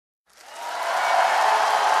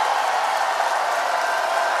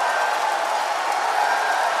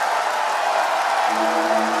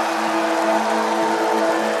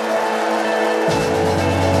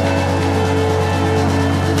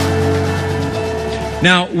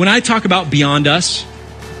Now, when I talk about Beyond Us,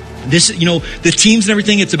 this, the teams and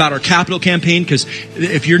everything, it's about our capital campaign, because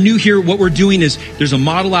if you're new here, what we're doing is there's a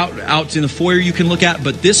model out in the foyer you can look at,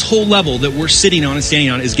 but this whole level that we're sitting on and standing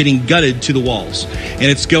on is getting gutted to the walls. And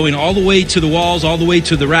it's going all the way to the walls, all the way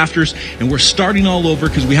to the rafters, and we're starting all over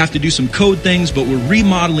because we have to do some code things, but we're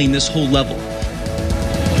remodeling this whole level.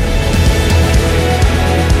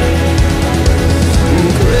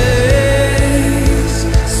 Grace,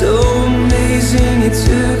 so amazing, it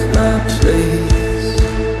took my place.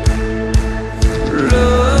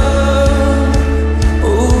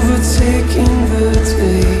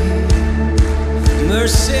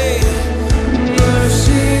 Mercy,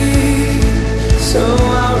 so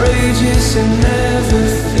outrageous and never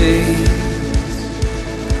fades.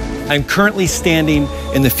 I'm currently standing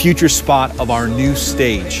in the future spot of our new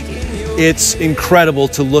stage. It's incredible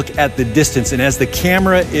to look at the distance, and as the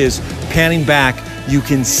camera is panning back, you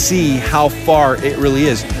can see how far it really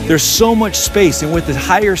is. There's so much space, and with the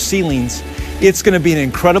higher ceilings, it's going to be an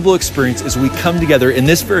incredible experience as we come together in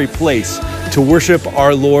this very place to worship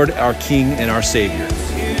our Lord, our King, and our Savior.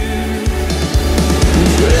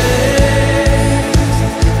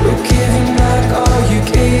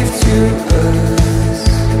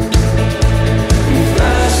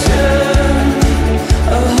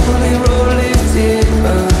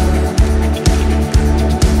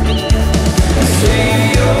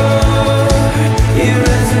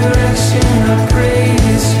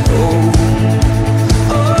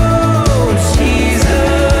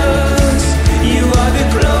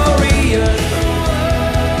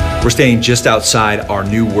 We're standing just outside our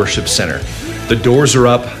new worship center. The doors are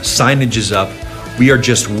up, signage is up. We are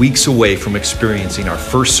just weeks away from experiencing our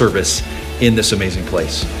first service in this amazing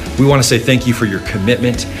place. We want to say thank you for your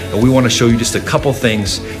commitment, and we want to show you just a couple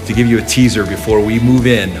things to give you a teaser before we move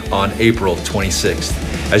in on April 26th.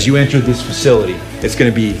 As you enter this facility, it's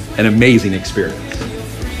going to be an amazing experience.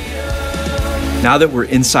 Now that we're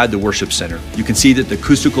inside the worship center, you can see that the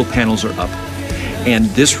acoustical panels are up. And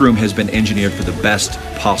this room has been engineered for the best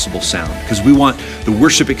possible sound, because we want the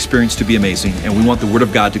worship experience to be amazing, and we want the Word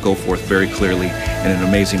of God to go forth very clearly in an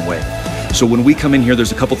amazing way. So when we come in here,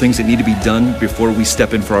 there's a couple things that need to be done before we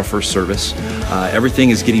step in for our first service.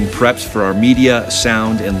 Everything is getting prepped for our media,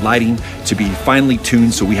 sound, and lighting to be finely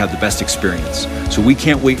tuned so we have the best experience. So we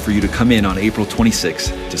can't wait for you to come in on April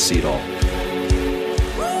 26th to see it all.